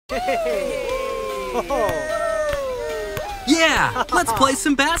Yeah, let's play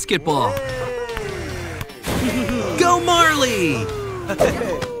some basketball. Go Marley!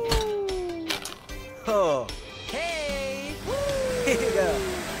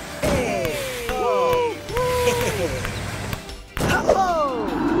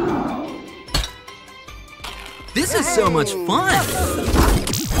 This is so much fun!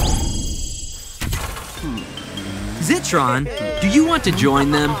 Zitron, do you want to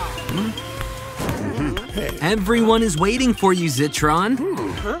join them? Everyone is waiting for you, Zitron.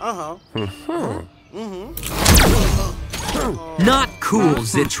 Not cool,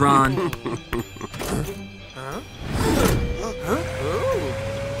 Zitron.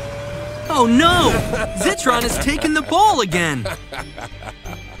 Oh no! Zitron has taken the ball again!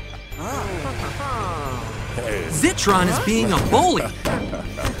 Zitron is being a bully.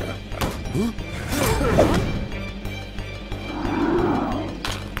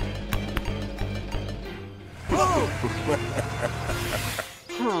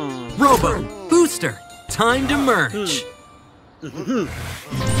 Robo, Booster, time to merge.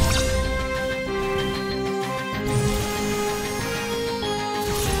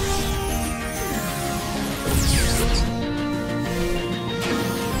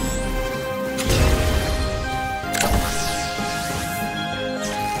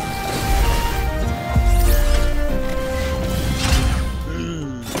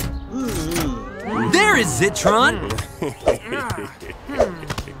 There is Zitron.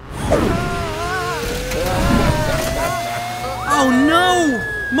 Oh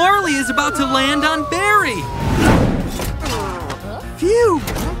no! Marley is about to land on Barry! Phew!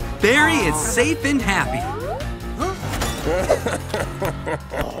 Barry is safe and happy.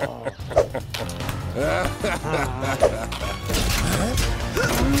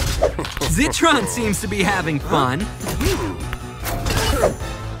 Zitron seems to be having fun.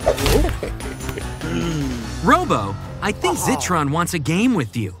 Robo, I think Zitron wants a game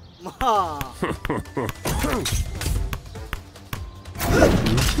with you.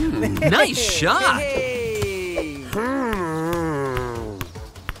 Nice shot!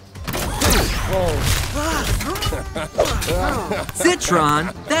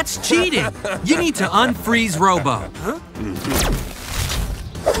 Zitron, that's cheating! You need to unfreeze Robo.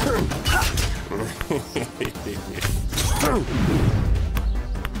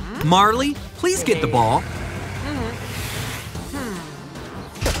 Marley, please get the ball.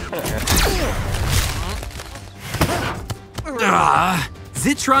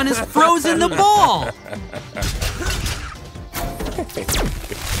 Zitron has frozen the ball!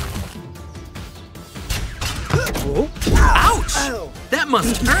 Ouch! That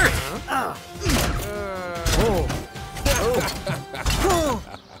must hurt!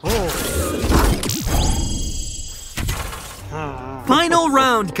 Final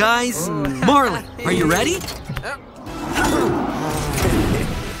round, guys! Marley, are you ready?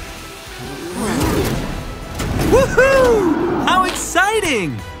 Woohoo! How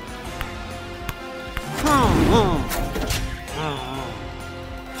exciting!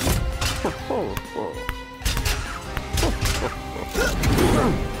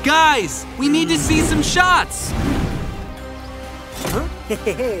 Guys, we need to see some shots!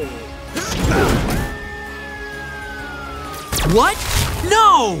 What?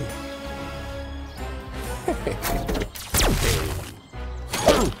 No!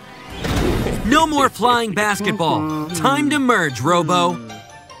 No more flying basketball. Time to merge, Robo.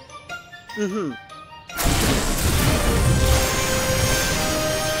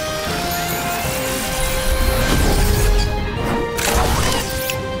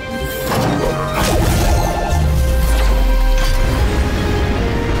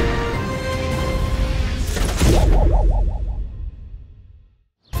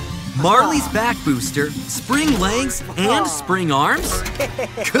 Marley's back booster, spring legs, and spring arms?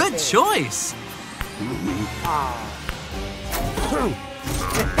 Good choice!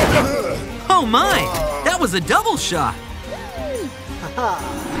 Oh my! That was a double shot!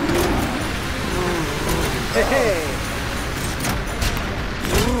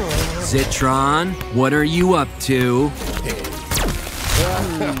 Zitron, what are you up to?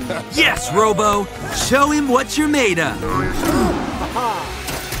 Yes, Robo! Show him what you're made of!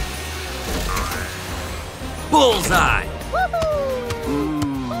 Bullseye!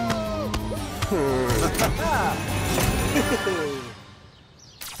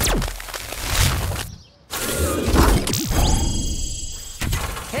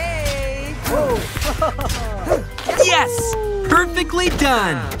 Hey! Yes! Perfectly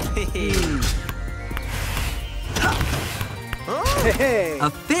done! A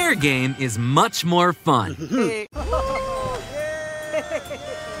fair game is much more fun.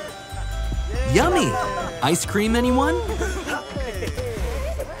 Yummy! Ice cream, anyone?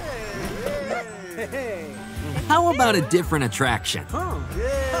 How about a different attraction?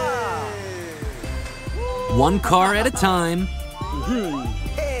 One car at a time.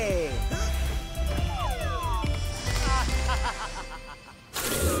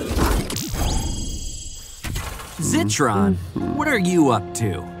 Zitron, what are you up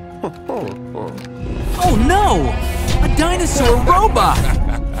to? Oh no! A dinosaur robot!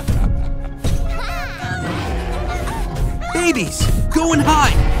 Babies, go and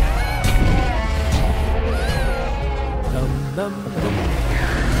hide!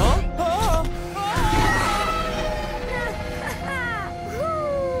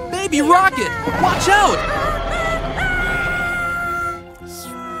 Baby Rocket, watch out!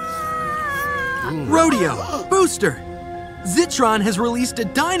 Rodeo, Booster, Zitron has released a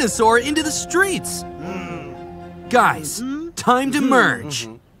dinosaur into the streets. Guys, time to merge.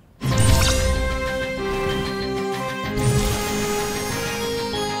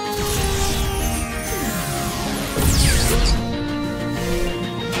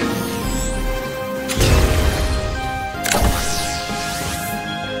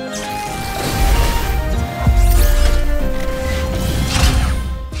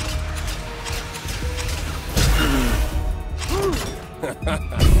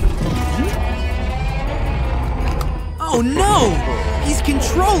 Oh no! He's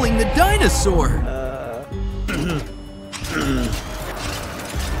controlling the dinosaur!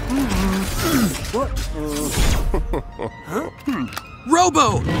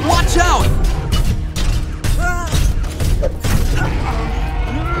 Robo, watch out!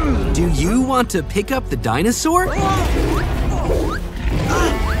 Do you want to pick up the dinosaur?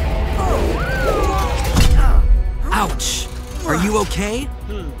 Ouch! Are you okay?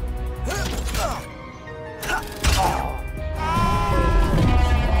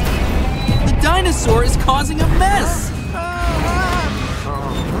 The dinosaur is causing a mess!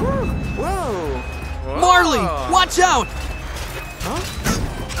 Marley, watch out!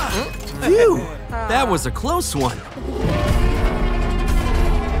 Phew, that was a close one.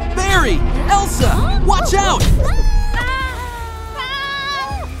 Barry, Elsa, watch out!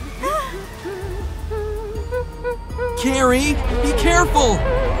 Carrie, be careful!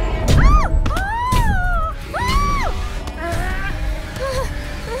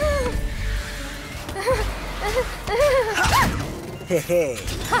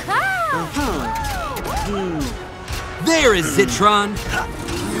 There is Zitron!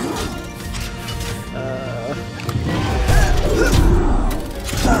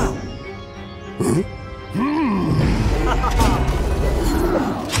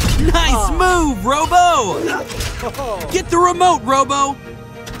 Nice move, Robo! Get the remote, Robo!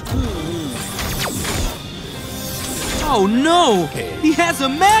 Oh no! He has a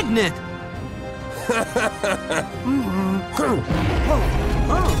magnet!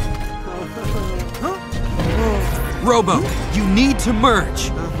 Robo, you need to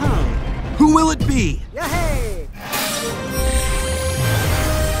merge. Who will it be?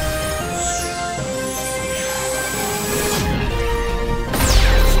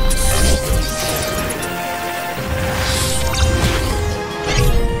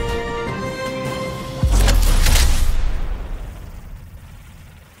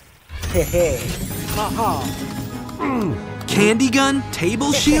 Candy gun,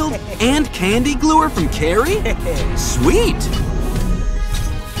 table shield, and candy gluer from Carrie? Sweet!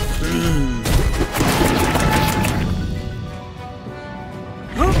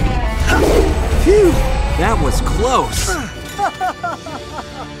 Phew, that was close.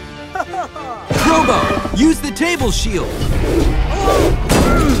 Robo, use the table shield.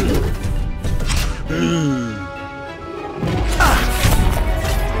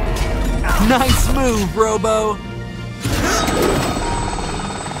 Nice move, Robo.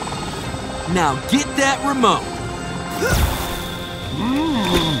 Now get that remote.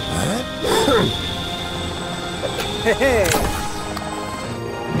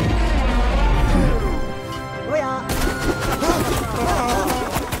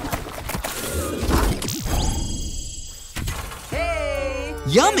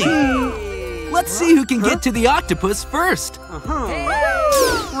 Yummy! Let's see who can get to the octopus first.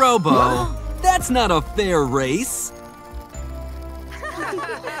 Robo, that's not a fair race.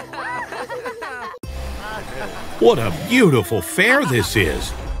 What a beautiful fair this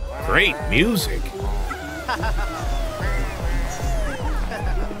is. Great music.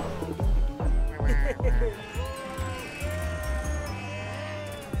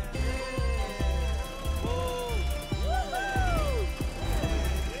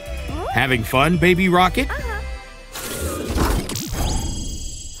 Having fun, Baby Rocket?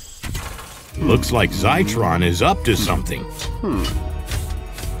 Looks like Zitron is up to something.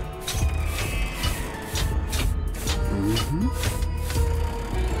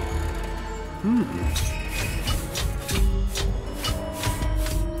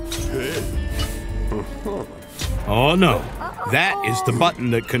 Oh no, that is the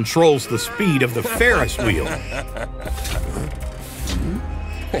button that controls the speed of the Ferris wheel.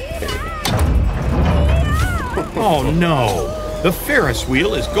 Oh no, the Ferris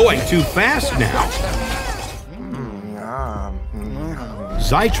wheel is going too fast now.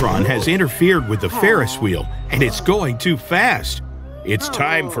 Zitron has interfered with the Ferris wheel and it's going too fast. It's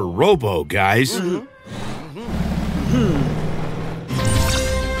time for Robo, guys.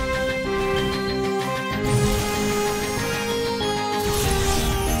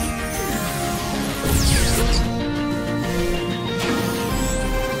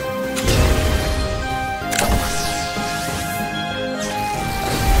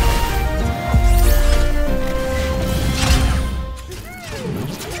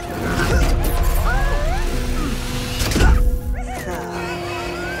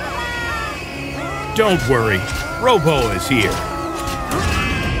 Don't worry, Robo is here.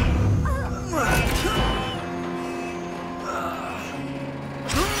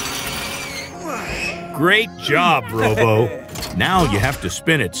 Great job, Robo. Now you have to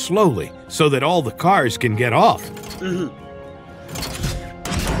spin it slowly so that all the cars can get off.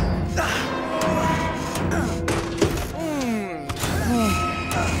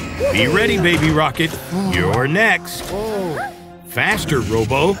 Be ready, Baby Rocket. You're next. Faster,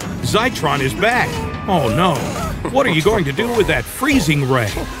 Robo. Zitron is back. Oh no. What are you going to do with that freezing ray?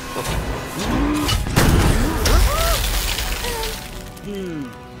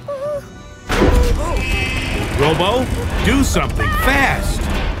 Robo, do something fast.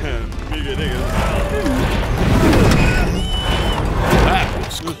 That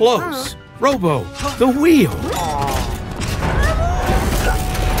was close. Robo, the wheel.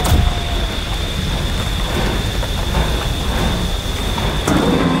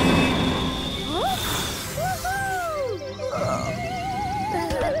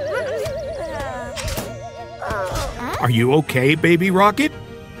 Are you okay, Baby Rocket?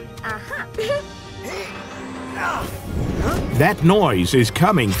 That noise is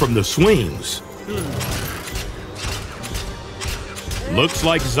coming from the swings. Looks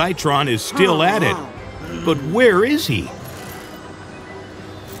like Zitron is still at it. But where is he?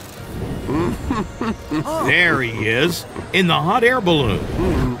 There he is, in the hot air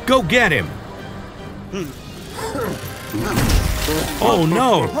balloon. Go get him. Oh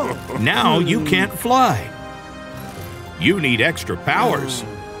no, now you can't fly. You need extra powers.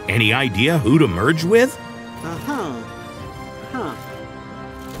 Any idea who to merge with?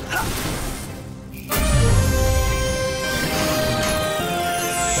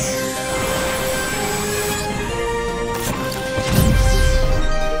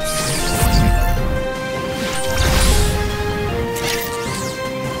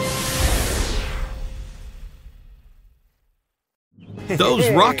 Those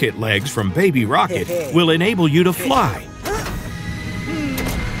rocket legs from Baby Rocket will enable you to fly.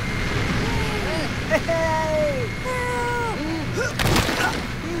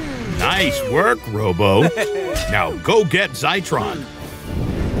 Nice work, Robo. Now go get Zitron.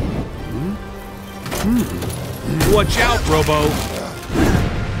 Watch out, Robo.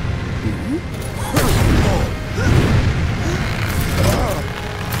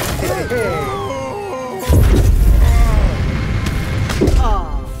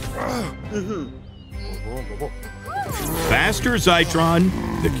 Faster, Zitron.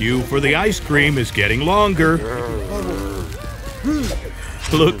 The queue for the ice cream is getting longer.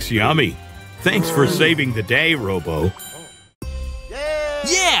 Looks yummy. Thanks for saving the day, Robo.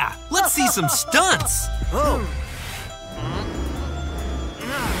 Yeah! Let's see some stunts!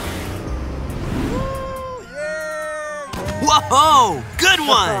 Whoa! Good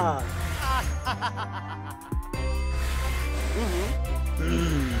one!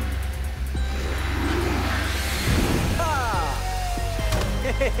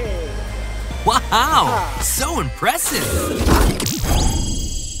 Wow! So impressive!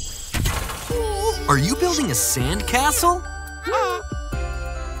 Are you building a sand castle?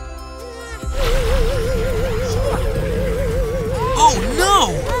 Oh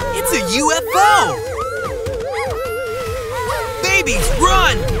no! It's a UFO! Babies,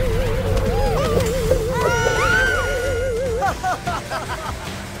 run!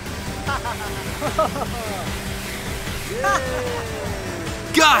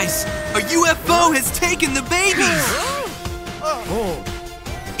 Guys, a UFO has taken the babies!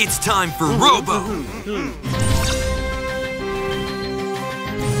 It's time for Robo!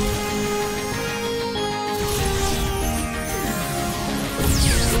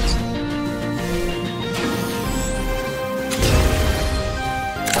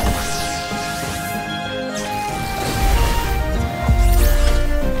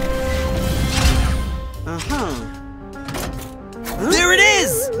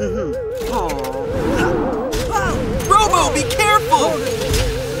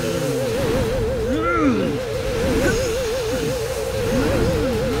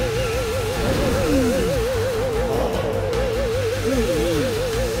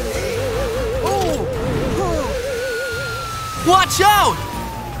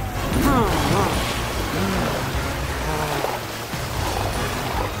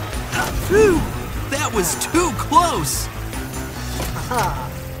 That was too close!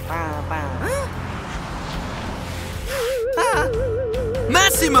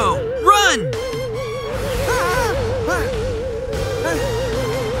 Massimo, run!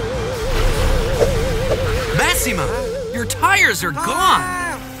 Massimo, your tires are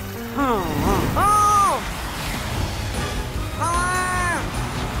gone!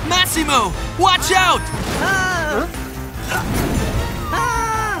 Massimo, watch out!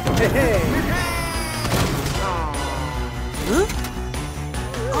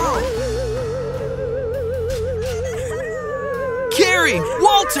 Gary,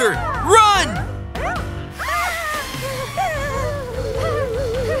 Walter, run!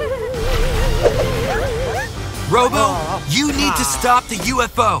 Robo, you need to stop the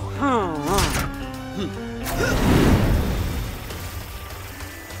UFO.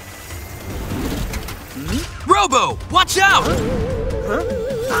 Robo, watch out!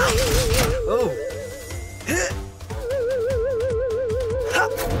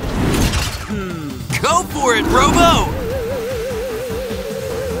 Go for it, Robo!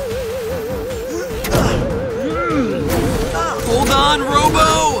 Hold on,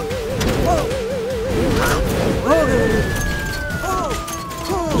 Robo!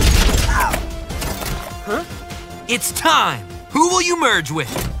 It's time! Who will you merge with?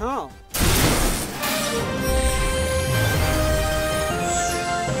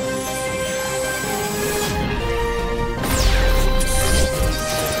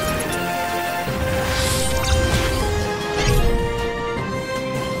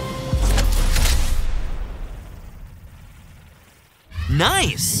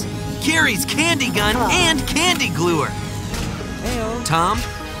 Nice! Gary's candy gun and candy gluer. Tom,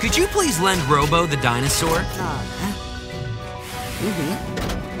 could you please lend Robo the dinosaur?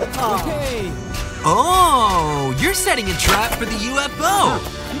 Okay. Oh, you're setting a trap for the UFO.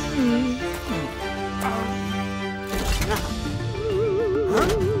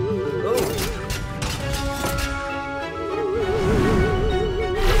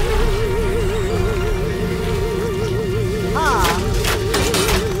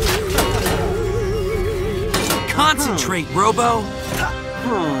 Concentrate, Robo.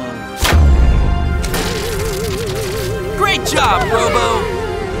 Great job, Robo.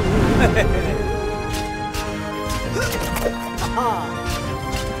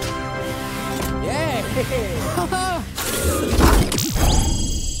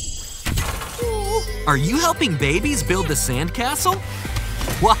 Are you helping babies build the sandcastle?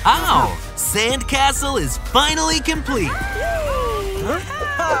 Wow! Sandcastle is finally complete.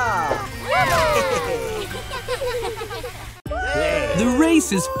 The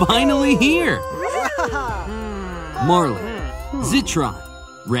race is finally here. Marley, Zitron,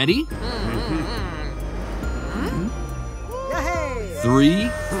 ready? 3,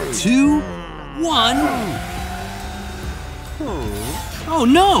 2, 1. Oh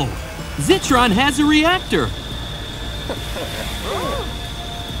no! Zitron has a reactor.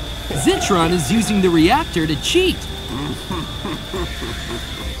 Zitron is using the reactor to cheat.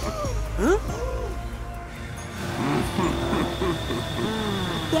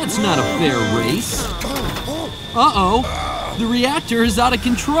 That's not a fair race. Uh-oh, the reactor is out of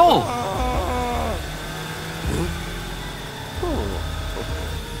control.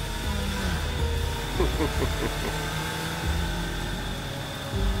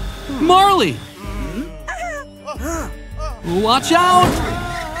 Marley! Watch out!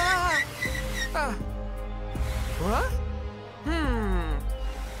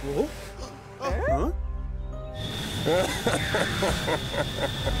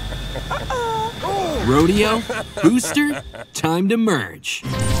 Rodeo, Booster, time to merge.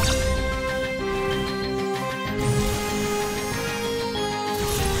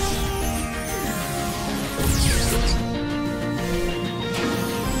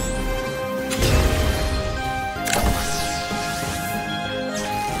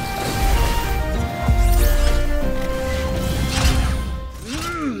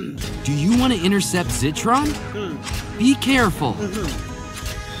 Do you want to intercept Zitron? Be careful.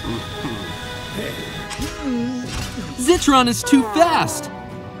 Zitron is too fast.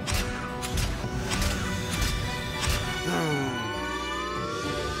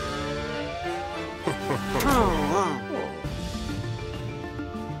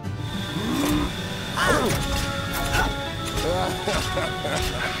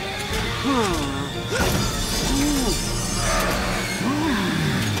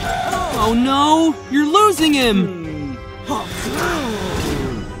 Oh no, you're losing him.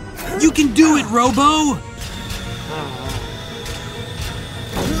 You can do it, Robo.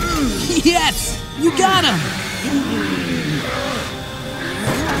 Yes, you got him.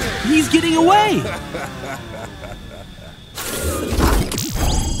 He's getting away!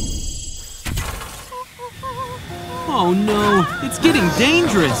 Oh no, it's getting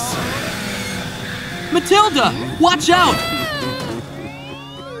dangerous! Matilda, watch out!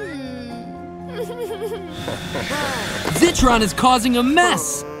 Zitron is causing a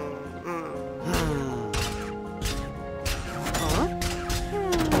mess!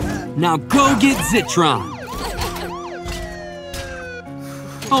 Now go get Zitron!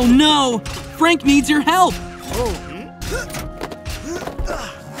 Oh no! Frank needs your help!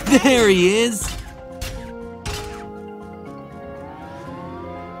 There he is!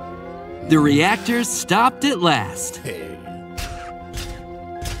 The reactor stopped at last.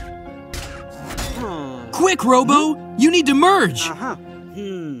 Quick, Robo! You need to merge!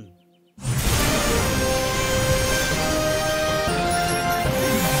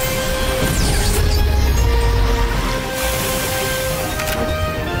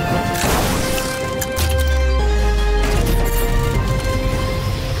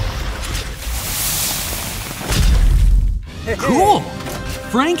 Cool!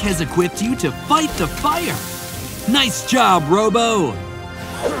 Frank has equipped you to fight the fire. Nice job, Robo!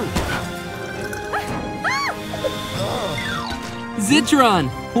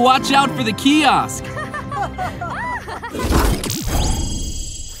 Zitron, watch out for the kiosk.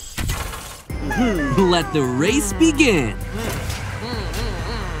 Let the race begin.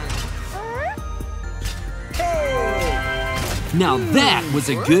 Now that was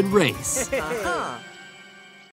a good race.